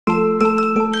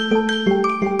I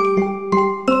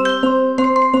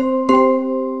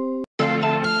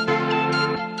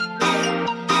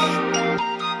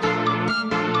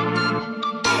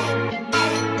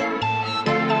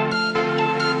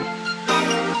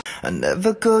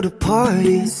never go to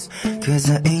parties, cause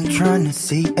I ain't tryna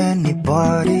see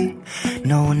anybody.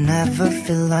 No one ever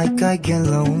feel like I get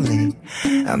lonely.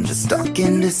 I'm just stuck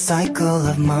in this cycle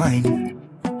of mine.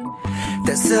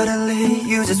 Then suddenly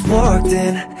you just walked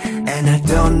in, and I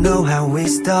don't know how we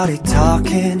started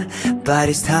talking. By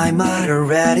this time I'd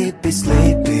already be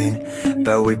sleeping,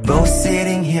 but we're both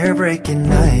sitting here breaking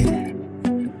night.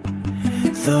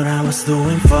 Thought I was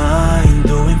doing fine,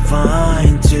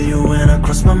 till you went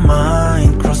across my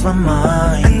mind,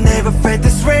 I never felt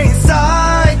this way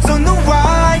inside, don't know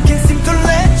why I can't seem to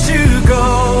let you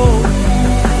go.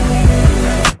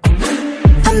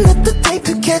 I'm not the type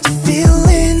to catch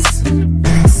feelings.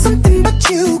 Something about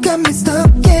you got me stuck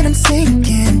and I'm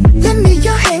sinking. Lend me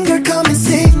your hand, girl, come and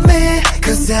save me,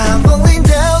 cause I'm falling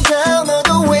down, down, all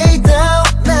the way down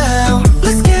now.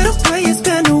 Let's get away and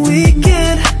spend a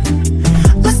weekend.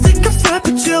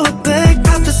 Put you back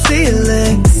up the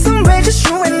ceiling. Somewhere just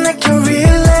you and I can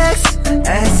relax,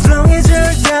 as long as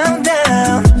you're down,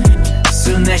 down.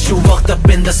 Soon as you walked up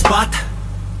in the spot,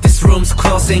 this room's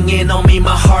closing in on me,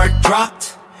 my heart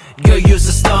dropped. Girl, you're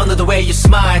so stunned with the way you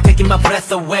smile, taking my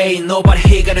breath away. Nobody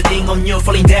here got a thing on you,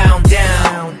 falling down,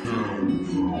 down.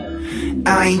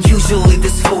 I ain't usually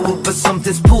this forward, but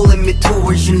something's pulling me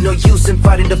towards you. No use in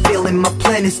fighting the feeling. My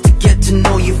plan is to get to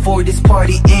know you before this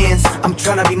party ends. I'm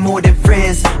tryna be more than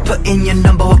friends. Put in your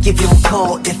number, I'll give you a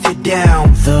call if you're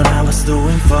down. Thought I was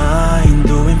doing fine,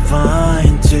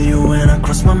 till you went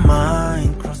across my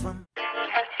mind,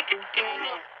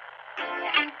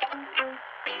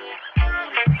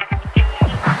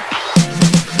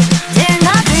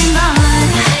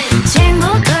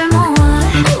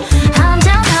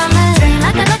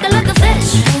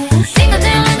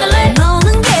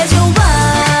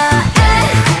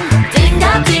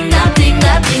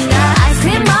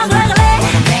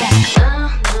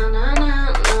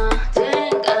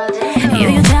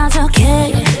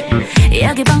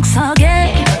 여기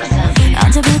방석에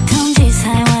언제부턴지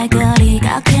사이와의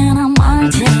거리가 꽤나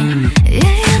멀지. 이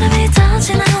이름이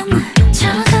터지는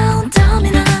차가운 땀이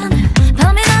난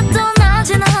밤이나 또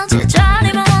낮이 낮에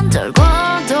자리만 돌고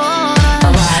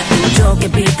돌아. 부족해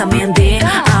비타민 D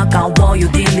아까워요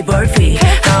딜리버리 피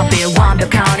가벼운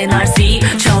완벽한 날씨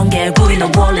청개구리 너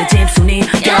원래 집순이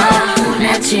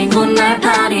내 친구 날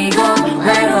버리고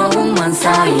외로움만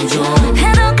쌓이죠.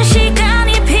 해놓고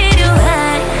시간이 필요해.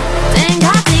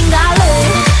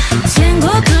 친구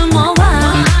그 뭐와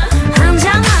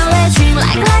한잔 할래. Dream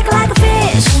like a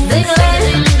fish.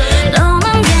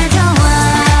 너는 게 좋아.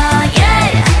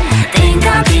 Yeah.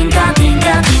 띵까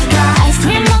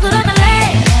아이스크림 먹으러 갈래.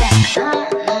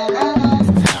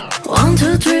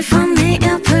 1, 2, 3, 4 네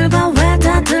옆을 봐. 왜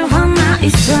다들 화나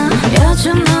있어.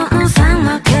 요즘 너무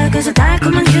삭막해. 그래서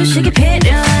달콤한 휴식이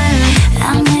필요해.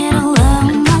 I need to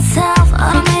love myself.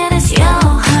 All I need is your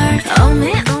heart. Oh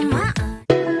me, oh my.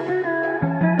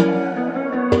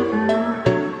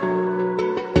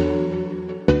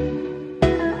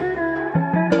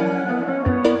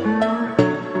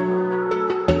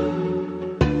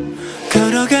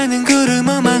 걸어가는 구름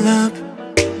oh my love.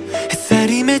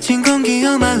 햇살이 맺힌 공기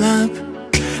oh my love.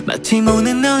 마침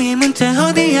오는 너의 문자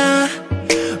어디야.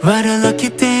 What a lucky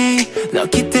day,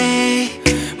 lucky day.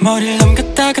 머리를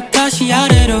넘겼다가 다시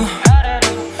아래로.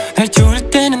 날 좋을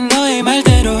때는 너의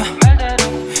말대로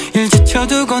일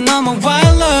지쳐두고 너무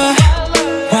wild love.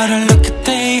 What a lucky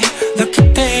day,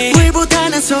 lucky day.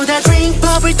 물보다는 소다 drink,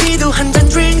 버블티도 한 잔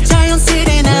drink.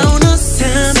 자연스레 나온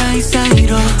웃음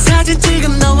사이사이로 사진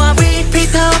찍은 너와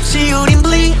repeat 없이 우린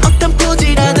bling. 어떤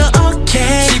포즈라도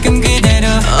okay. 지금 그대로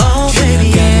oh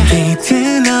baby yeah.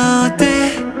 데이트는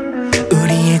어때?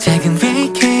 우리의 작은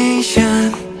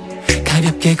vacation.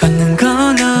 가볍게 걷는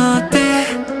건 어때?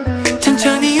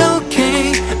 천천히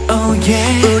okay oh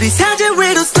yeah. 우리 사진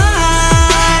위로 slide.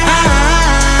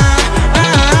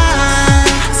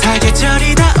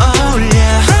 사계절이 다 어울려.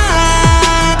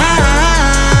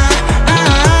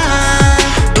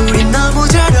 우린 너무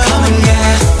잘 어울려.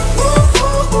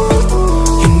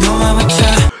 You know how I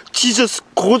try. Jesus,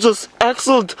 gorgeous,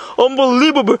 excellent,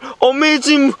 unbelievable,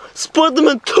 amazing,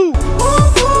 Spider-Man 2.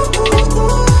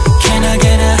 Can I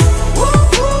get a?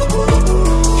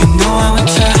 You know how I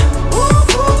try.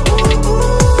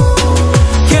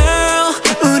 Girl,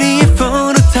 우리의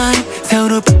photo time.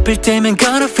 서로 바쁠 때면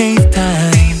걸어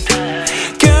FaceTime.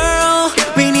 Girl,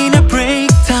 we need a break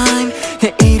time.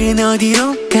 내일은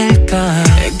어디로 갈까?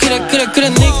 그래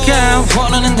네가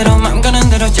원하는 대로 맘 가는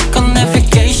대로 조건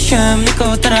navigation.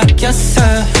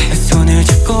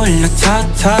 타